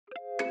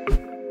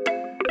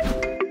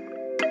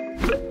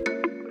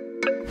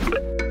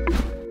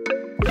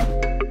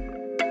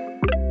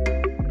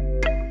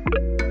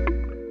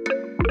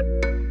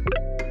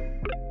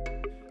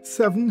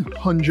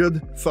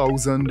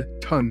700,000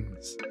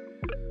 tons.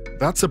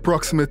 That's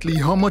approximately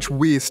how much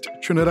waste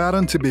Trinidad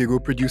and Tobago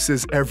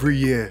produces every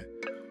year,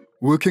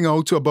 working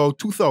out to about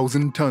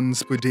 2,000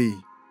 tons per day.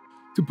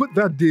 To put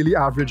that daily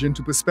average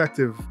into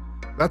perspective,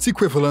 that's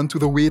equivalent to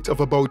the weight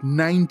of about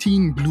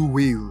 19 blue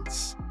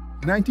whales.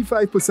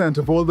 95%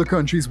 of all the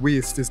country's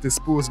waste is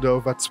disposed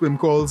of at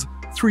Seemungal's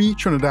 3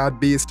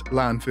 Trinidad-based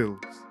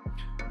landfills: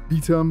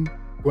 Beetham,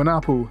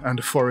 Guanapo,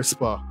 and Forest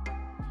Park.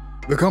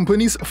 The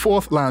company's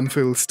 4th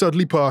landfill,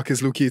 Studley Park,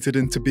 is located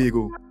in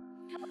Tobago.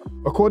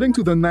 According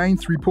to the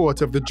 9th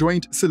report of the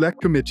Joint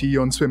Select Committee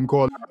on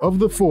Seemungal, of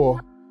the 4,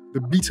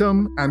 the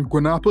Beetham and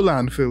Guanapo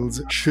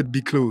landfills should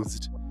be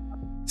closed.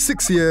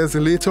 6 years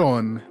later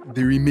on,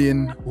 they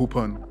remain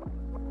open.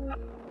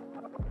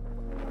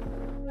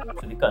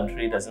 So the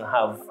country doesn't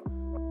have,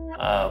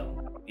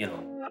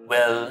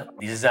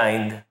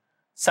 well-designed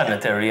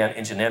sanitary and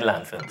engineered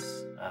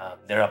landfills.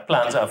 There are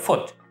plans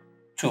afoot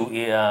to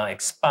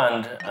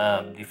expand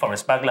the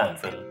Forest Park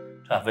landfill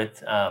to have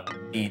it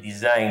be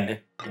designed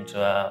into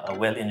a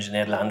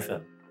well-engineered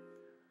landfill.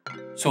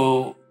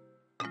 So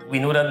we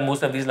know that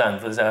most of these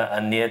landfills are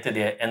near to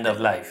their end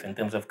of life in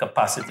terms of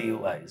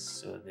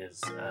capacity-wise. So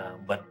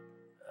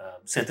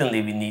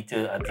certainly we need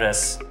to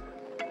address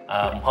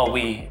how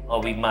we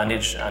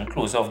manage and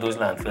close off those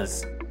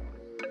landfills.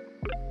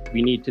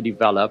 We need to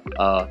develop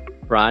a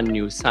brand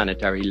new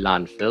sanitary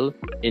landfill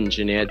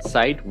engineered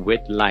site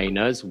with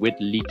liners, with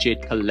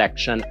leachate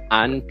collection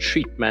and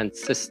treatment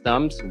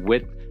systems,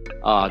 with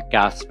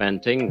gas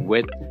venting,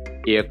 with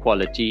air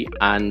quality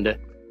and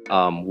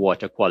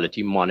water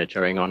quality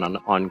monitoring on an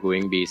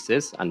ongoing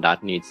basis, and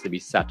that needs to be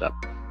set up.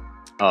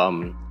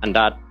 And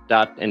that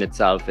in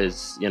itself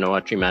is,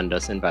 a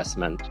tremendous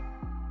investment.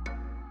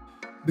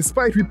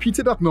 Despite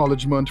repeated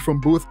acknowledgement from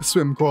both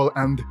Seemungal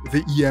and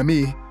the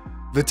EMA,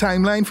 the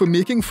timeline for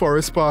making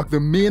Forest Park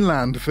the main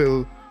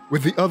landfill,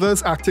 with the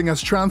others acting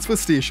as transfer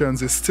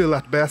stations, is still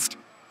at best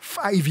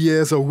 5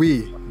 years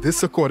away,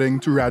 this according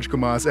to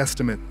Rajkumar's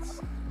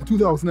estimates. The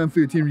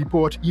 2013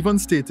 report even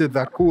stated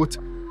that, quote,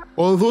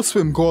 although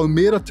Seemungal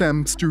made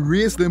attempts to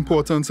raise the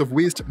importance of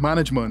waste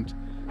management,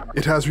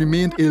 it has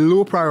remained a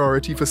low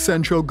priority for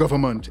central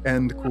government,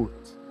 end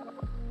quote.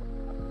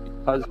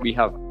 Because we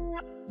have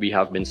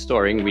been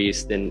storing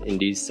waste in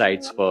these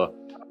sites for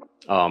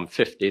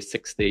 50,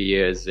 60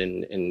 years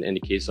in the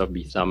case of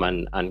Beetham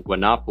and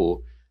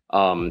Guanapo.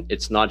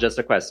 It's not just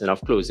a question of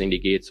closing the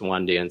gates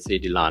one day and say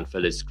the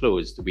landfill is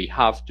closed. We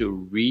have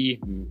to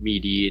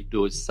remediate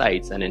those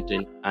sites and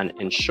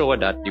ensure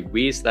that the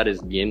waste that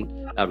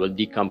will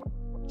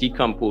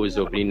decompose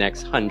over the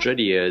next 100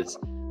 years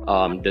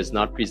does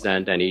not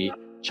present any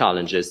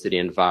challenges to the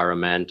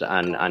environment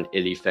and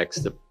ill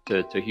effects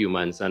to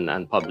humans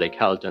and public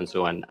health and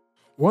so on.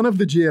 One of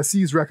the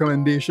JSC's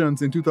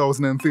recommendations in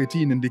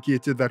 2013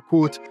 indicated that,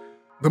 quote,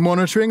 the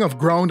monitoring of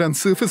ground and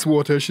surface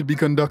water should be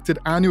conducted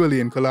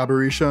annually in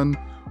collaboration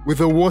with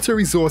the Water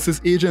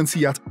Resources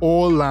Agency at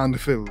all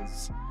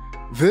landfills.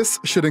 This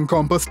should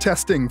encompass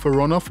testing for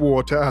runoff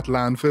water at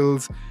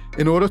landfills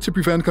in order to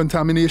prevent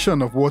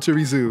contamination of water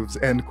reserves,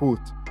 end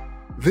quote.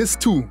 This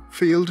too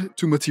failed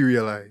to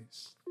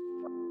materialize.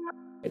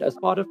 As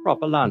part of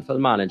proper landfill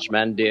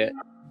management, there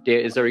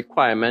is a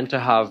requirement to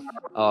have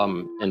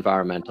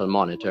environmental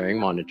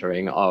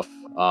monitoring of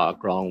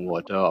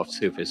groundwater, of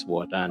surface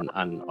water,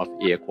 and of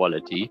air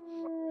quality.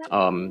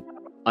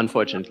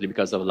 Unfortunately,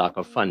 because of lack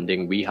of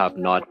funding, we have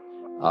not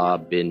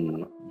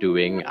been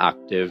doing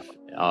active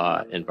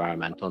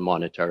environmental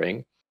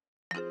monitoring.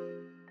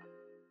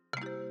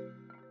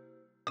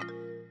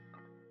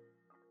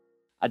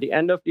 At the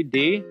end of the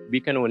day,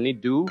 we can only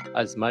do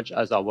as much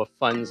as our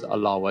funds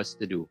allow us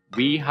to do.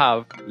 We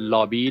have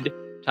lobbied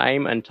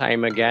time and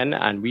time again,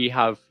 and we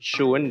have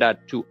shown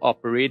that to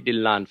operate the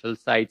landfill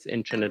sites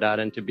in Trinidad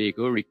and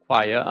Tobago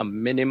require a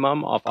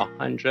minimum of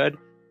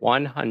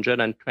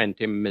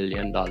 $120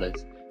 million.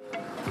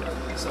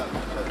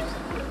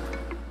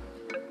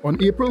 On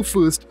April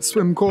 1st,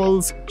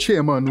 Seemungal's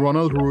chairman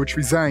Ronald Roach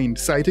resigned,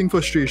 citing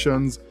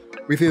frustrations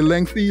with a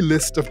lengthy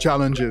list of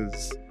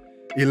challenges: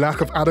 a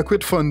lack of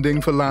adequate funding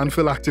for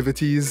landfill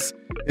activities,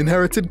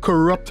 inherited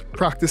corrupt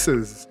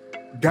practices,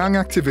 gang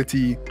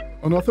activity,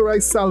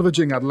 unauthorized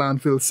salvaging at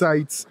landfill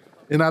sites,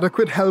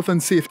 inadequate health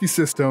and safety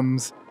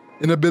systems,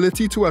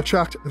 inability to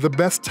attract the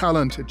best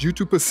talent due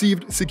to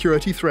perceived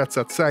security threats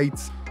at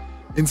sites,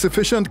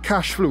 insufficient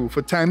cash flow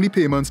for timely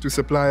payments to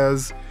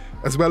suppliers,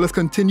 as well as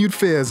continued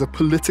fears of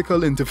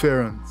political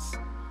interference.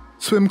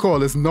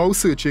 Seemungal is now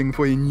searching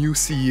for a new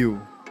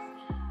CEO.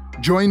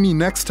 Join me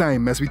next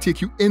time as we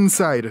take you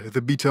inside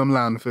the Beetham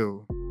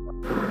landfill.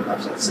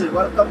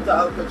 Welcome to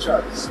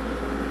Alcatraz.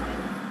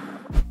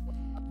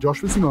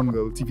 Joshua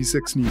Seemungal,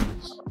 TV6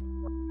 News.